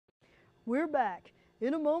We're back.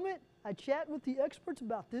 In a moment, I chat with the experts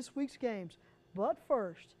about this week's games. But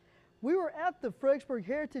first, we were at the Fredericksburg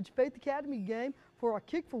Heritage Faith Academy game for our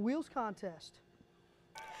Kick for Wheels contest.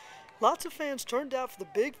 Lots of fans turned out for the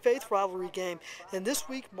big Faith rivalry game, and this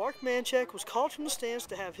week Mark Manchak was called from the stands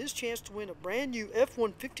to have his chance to win a brand new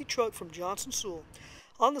F-150 truck from Johnson Sewell.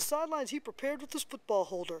 On the sidelines, he prepared with his football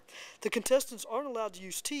holder. The contestants aren't allowed to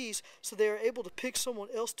use tees, so they are able to pick someone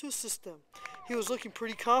else to assist them. He was looking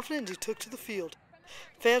pretty confident as he took to the field.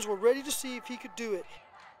 Fans were ready to see if he could do it.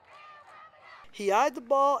 He eyed the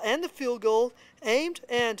ball and the field goal, aimed,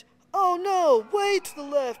 and oh no, way to the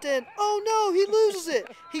left, and oh no, he loses it.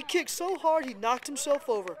 He kicked so hard he knocked himself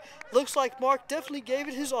over. Looks like Mark definitely gave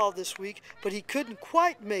it his all this week, but he couldn't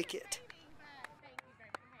quite make it.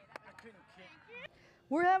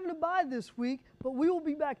 We're having a bye this week, but we will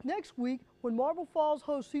be back next week when Marble Falls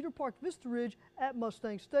hosts Cedar Park Vista Ridge at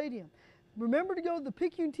Mustang Stadium. Remember to go to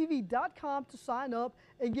thepicayunetv.com to sign up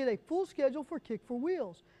and get a full schedule for Kick for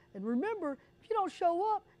Wheels. And remember, if you don't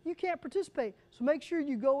show up, you can't participate, so make sure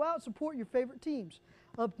you go out and support your favorite teams.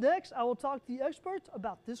 Up next, I will talk to the experts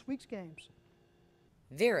about this week's games.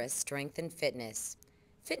 Vera's Strength and Fitness.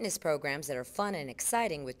 Fitness programs that are fun and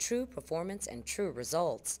exciting with true performance and true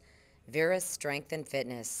results. Vera's Strength and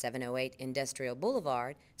Fitness, 708 Industrial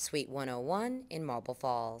Boulevard, Suite 101 in Marble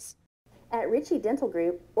Falls. At Ritchie Dental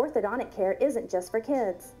Group, orthodontic care isn't just for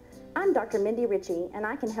kids. I'm Dr. Mindy Ritchie, and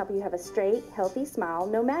I can help you have a straight, healthy smile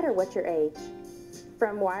no matter what your age.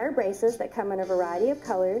 From wire braces that come in a variety of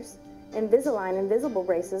colors, Invisalign invisible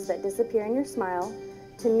braces that disappear in your smile,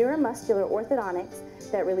 to neuromuscular orthodontics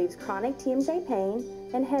that relieves chronic TMJ pain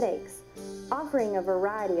and headaches. Offering a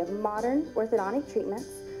variety of modern orthodontic treatments,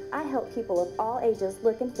 I help people of all ages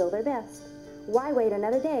look and feel their best. Why wait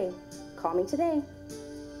another day? Call me today.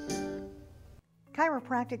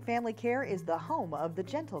 Chiropractic Family Care is the home of the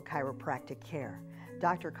gentle chiropractic care.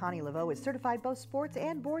 Dr. Connie Laveau is certified both sports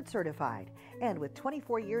and board certified, and with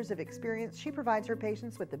 24 years of experience, she provides her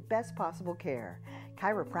patients with the best possible care.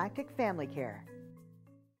 Chiropractic Family Care.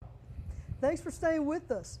 Thanks for staying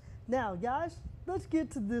with us. Now, guys, let's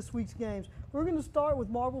get to this week's games. We're going to start with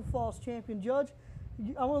Marble Falls champion Judge.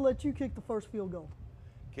 I want to let you kick the first field goal.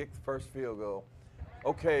 Kick the first field goal.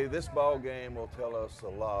 Okay, this ball game will tell us a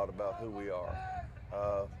lot about who we are.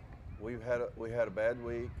 We had a bad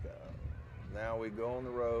week. Now we go on the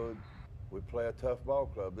road. We play a tough ball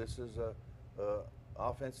club. This is a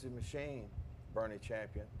offensive machine, Bernie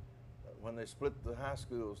Champion. When they split the high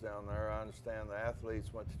schools down there, I understand the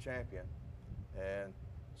athletes went to Champion, and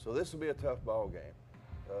so this will be a tough ball game.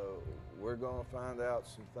 We're going to find out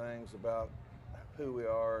some things about who we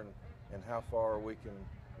are and how far we can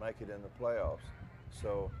make it in the playoffs.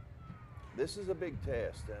 So this is a big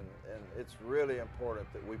test, and it's really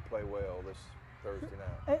important that we play well this Thursday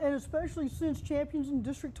night. And especially since champions in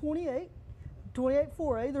District 28,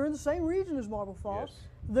 4A, they're in the same region as Marble Falls. Yes.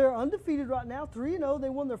 They're undefeated right now, 3-0. They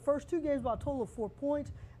won their first two games by a total of 4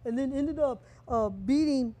 points, and then ended up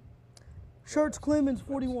beating Schertz Clemens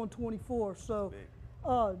 41-24. So,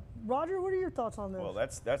 Roger, what are your thoughts on this? Well,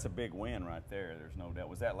 that's a big win right there. There's no doubt.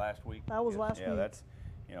 Was that last week? That was last week. Yeah, that's,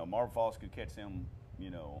 Marble Falls could catch them,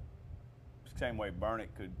 same way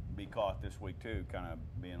Burnett could be caught this week too, kind of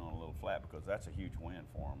being on a little flat, because that's a huge win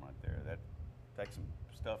for them right there. That takes some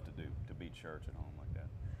stuff to do to beat Schertz at home like that.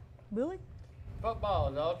 Billy?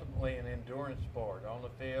 Football is ultimately an endurance sport on the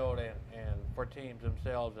field and for teams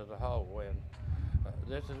themselves as a whole. And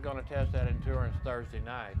this is going to test that endurance Thursday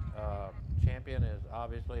night. Champion is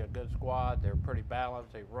obviously a good squad. They're pretty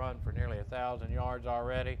balanced. They've run for nearly 1,000 yards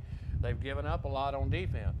already. They've given up a lot on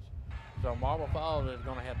defense. So Marble Falls is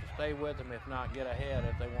going to have to stay with them, if not get ahead,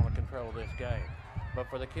 if they want to control this game. But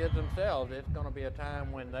for the kids themselves, it's going to be a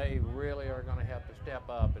time when they really are going to have to step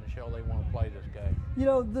up and show they want to play this game.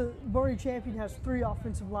 The Bernie Champion has 3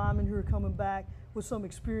 offensive linemen who are coming back with some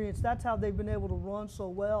experience. That's how they've been able to run so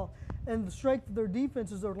well. And the strength of their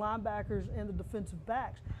defense is their linebackers and the defensive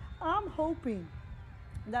backs. I'm hoping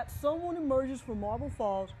that someone emerges from Marble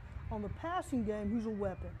Falls on the passing game who's a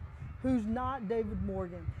weapon, who's not David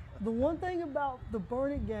Morgan. The one thing about the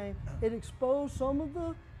Burnett game, it exposed some of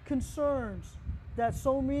the concerns that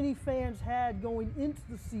so many fans had going into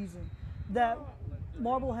the season that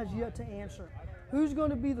Marble has yet to answer. Who's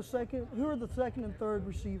going to be the second? Who are the second and third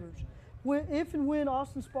receivers? If and when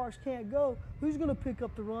Austin Sparks can't go, who's going to pick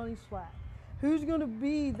up the running slack? Who's going to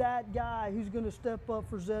be that guy who's going to step up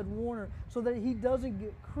for Zed Warner so that he doesn't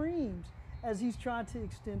get creamed as he's trying to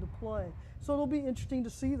extend a play? So it'll be interesting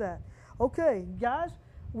to see that. Okay, guys.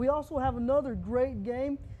 We also have another great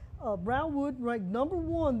game. Brownwood, ranked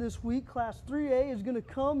 #1 this week, Class 3A, is going to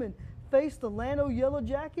come and face the Llano Yellow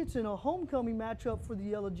Jackets in a homecoming matchup for the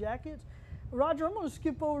Yellow Jackets. Roger, I'm going to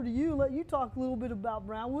skip over to you and let you talk a little bit about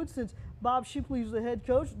Brownwood, since Bob Shipley is the head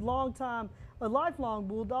coach, a lifelong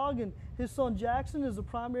Bulldog, and his son Jackson is the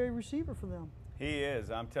primary receiver for them. He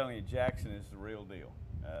is. I'm telling you, Jackson is the real deal.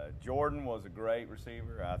 Jordan was a great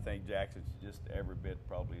receiver. I think Jackson's just every bit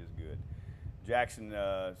probably as good. Jackson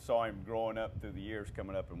saw him growing up through the years,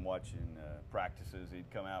 coming up and watching practices.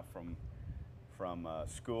 He'd come out from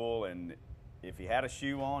school, and if he had a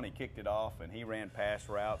shoe on, he kicked it off, and he ran pass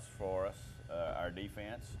routes for us, our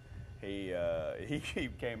defense. He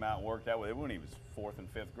came out and worked out with it when he was 4th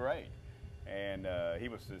and 5th grade, and he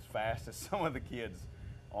was as fast as some of the kids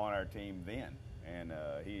on our team then. And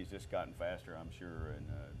he's just gotten faster, I'm sure, and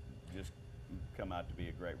just come out to be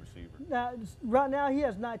a great receiver. Now, right now he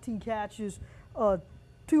has 19 catches,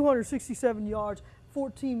 267 yards,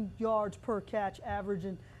 14 yards per catch average,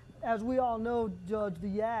 and as we all know, Judge, the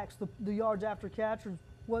Yaks, the yards after catch, are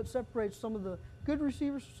what separates some of the good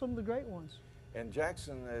receivers from some of the great ones. And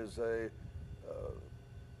Jackson is a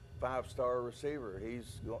 5-star receiver.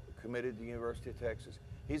 He's committed to the University of Texas.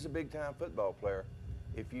 He's a big-time football player.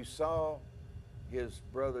 If you saw his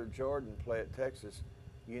brother Jordan play at Texas,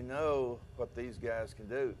 you know what these guys can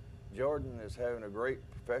do. Jordan is having a great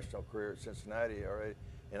professional career at Cincinnati already,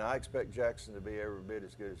 and I expect Jackson to be every bit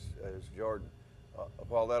as good as Jordan.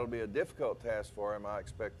 While that'll be a difficult task for him, I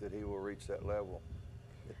expect that he will reach that level.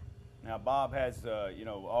 Now, Bob has, you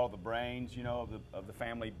know, all the brains, you know, of the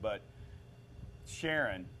family, but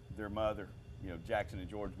Sharon, their mother, you know, Jackson and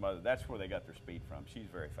Jordan's mother, that's where they got their speed from. She's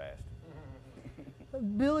very fast.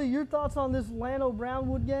 Billy, your thoughts on this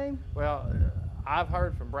Llano-Brownwood game? Well, I've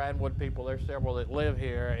heard from Brownwood people, there's several that live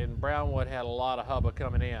here, and Brownwood had a lot of hubba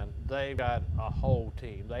coming in. They've got a whole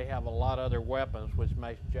team. They have a lot of other weapons, which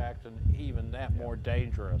makes Jackson even that more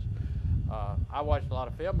dangerous. I watched a lot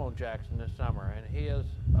of film on Jackson this summer, and his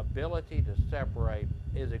ability to separate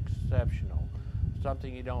is exceptional.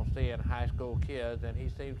 Something you don't see in high school kids, and he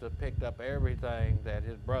seems to have picked up everything that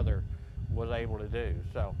his brother was able to do.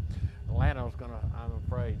 So Llano's going to, I'm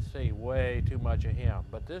afraid, see way too much of him.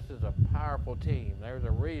 But this is a powerful team. There's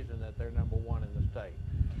a reason that they're #1 in the state.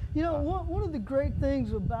 You know, one of the great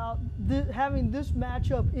things about having this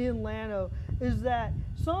matchup in Llano is that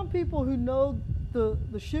some people who know the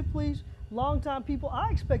Shipleys, longtime people, I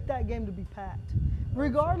expect that game to be packed.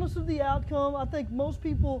 Regardless of the outcome, I think most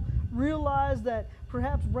people realize that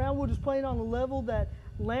perhaps Brownwood is playing on a level that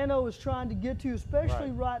Llano is trying to get to,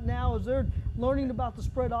 especially right now as they're learning about the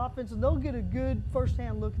spread offense, and they'll get a good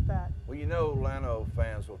first-hand look at that. Well, you know Llano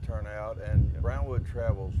fans will turn out, and Brownwood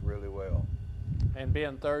travels really well. And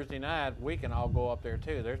being Thursday night, we can all go up there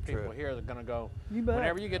too. There's people True. here that are going to go. You bet.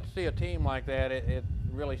 Whenever you get to see a team like that, it's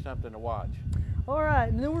really something to watch. All right,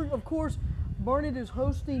 and then of course, Burnett is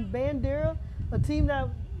hosting Bandera, a team that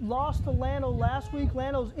lost to Llano last week.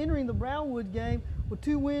 Llano's entering the Brownwood game with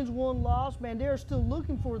 2 wins, 1 loss. Bandera's still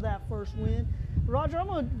looking for that first win. Roger, I'm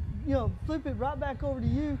going to flip it right back over to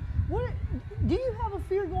you. Do you have a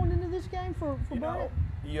fear going into this game for Burnett?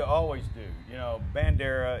 You always do. You know,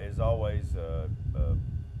 Bandera is always a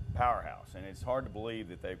powerhouse, and it's hard to believe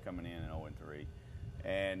that they're coming in 0-3.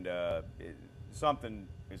 And something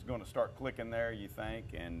is going to start clicking there, you think,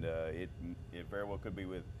 and it very well could be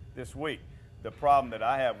with this week. The problem that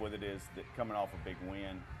I have with it is that coming off a big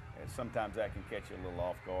win, sometimes that can catch you a little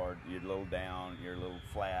off guard. You're a little down, you're a little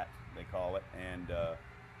flat, they call it, and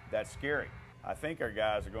that's scary. I think our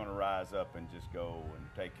guys are going to rise up and just go and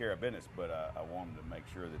take care of business, but I want them to make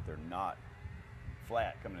sure that they're not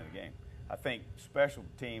flat coming into the game. I think special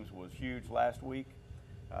teams was huge last week.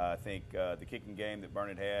 I think the kicking game that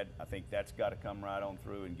Burnett had, I think that's got to come right on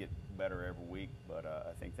through and get better every week, but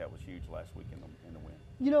I think that was huge last week in the win.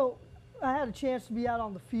 You know, I had a chance to be out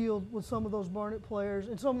on the field with some of those Burnett players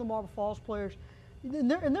and some of the Marble Falls players,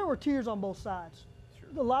 and there were tears on both sides.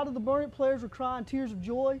 Sure. A lot of the Burnett players were crying tears of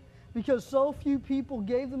joy because so few people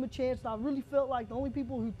gave them a chance, and I really felt like the only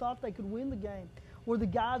people who thought they could win the game were the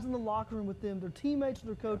guys in the locker room with them, their teammates,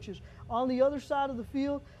 their coaches. On the other side of the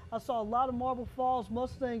field, I saw a lot of Marble Falls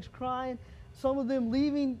Mustangs crying, some of them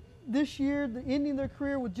leaving this year, ending their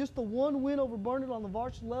career with just the 1 win over Burnett on the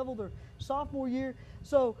varsity level their sophomore year.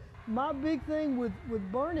 So my big thing with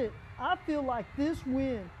Burnett, I feel like this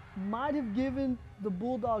win might have given the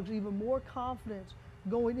Bulldogs even more confidence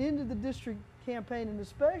going into the district campaign, and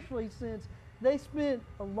especially since they spent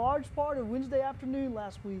a large part of Wednesday afternoon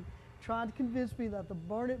last week trying to convince me that the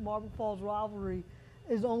Burnett-Marble Falls rivalry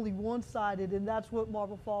is only one-sided, and that's what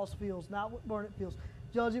Marble Falls feels, not what Burnett feels.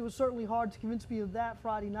 Judge, it was certainly hard to convince me of that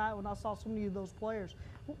Friday night when I saw so many of those players.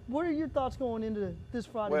 What are your thoughts going into this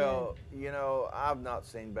Friday game? Well, you know, I've not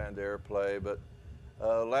seen Bandera play, but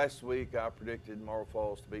last week I predicted Marble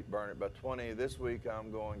Falls to beat Burnett by 20. This week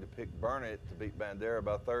I'm going to pick Burnett to beat Bandera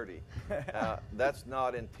by 30. That's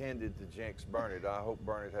not intended to jinx Burnett. I hope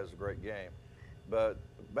Burnett has a great game. But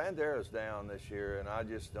Bandera's down this year, and I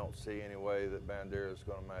just don't see any way that Bandera's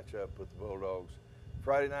going to match up with the Bulldogs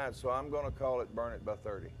Friday night, so I'm going to call it Burnett by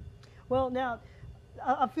 30. Well, now,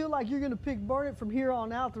 I feel like you're going to pick Burnett from here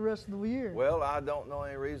on out the rest of the year. Well, I don't know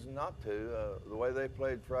any reason not to. The way they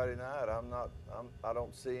played Friday night, I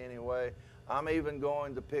don't see any way. I'm even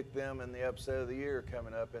going to pick them in the upset of the year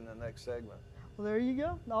coming up in the next segment. Well, there you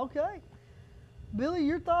go. Okay. Billy,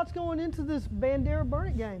 your thoughts going into this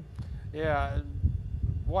Bandera-Burnett game? Yeah,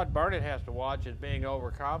 what Burnett has to watch is being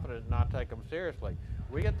overconfident and not take them seriously.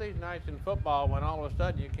 We get these nights in football when all of a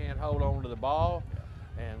sudden you can't hold on to the ball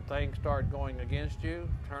and things start going against you.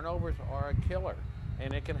 Turnovers are a killer,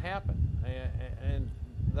 and it can happen. And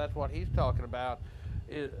that's what he's talking about,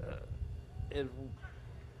 is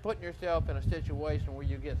putting yourself in a situation where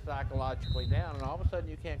you get psychologically down and all of a sudden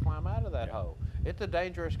you can't climb out of that hole. It's a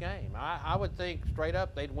dangerous game. I would think straight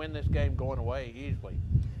up they'd win this game going away easily.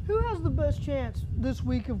 Who has the best chance this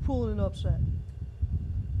week of pulling an upset?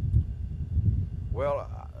 Well,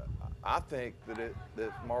 I think that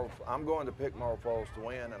I'm going to pick Marble Falls to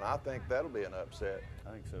win, and I think that'll be an upset.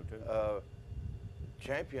 I think so too.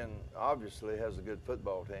 Champion obviously has a good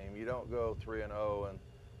football team. You don't go 3-0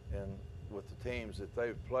 and with the teams that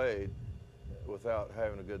they've played without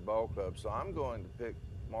having a good ball club. So I'm going to pick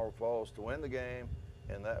Marble Falls to win the game,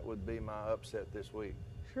 and that would be my upset this week.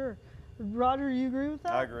 Sure. Roger, you agree with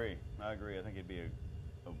that? I agree. I think it'd be a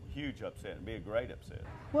huge upset. It'd be a great upset.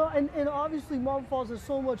 Well, and obviously Marble Falls has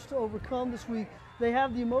so much to overcome this week. They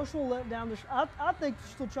have the emotional letdown. I think they're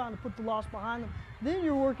still trying to put the loss behind them. Then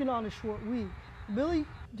you're working on a short week. Billy,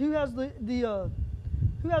 who has the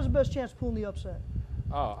best chance of pulling the upset?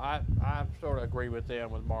 Oh, I sort of agree with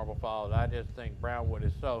them with Marble Falls. I just think Brownwood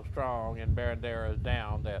is so strong and Bandera is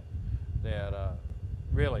down that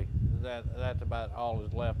really that's about all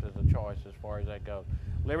is left as a choice as far as that goes.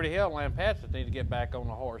 Liberty Hill and Lampasas need to get back on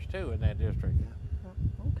the horse too in that district.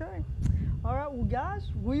 Okay. All right, well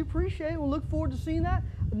guys, we appreciate it. We'll look forward to seeing that.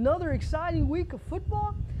 Another exciting week of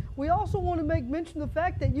football. We also want to make mention of the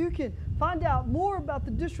fact that you can find out more about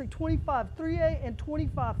the District 25 3A and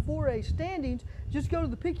 25 4A standings. Just go to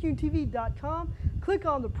thepicayunetv.com, click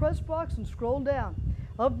on the press box and scroll down.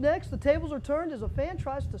 Up next, the tables are turned as a fan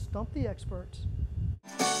tries to stump the experts.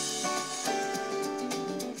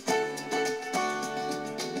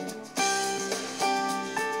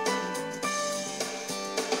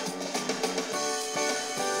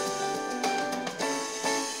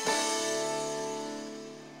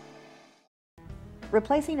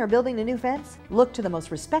 Replacing or building a new fence? Look to the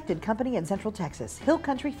most respected company in Central Texas, Hill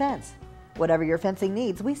Country Fence. Whatever your fencing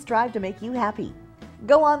needs, we strive to make you happy.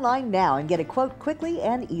 Go online now and get a quote quickly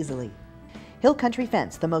and easily. Hill Country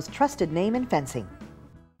Fence, the most trusted name in fencing.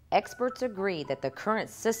 Experts agree that the current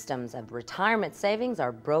systems of retirement savings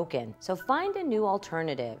are broken, so find a new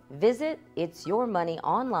alternative. Visit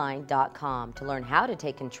itsyourmoneyonline.com to learn how to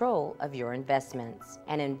take control of your investments.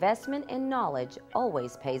 An investment in knowledge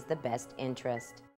always pays the best interest.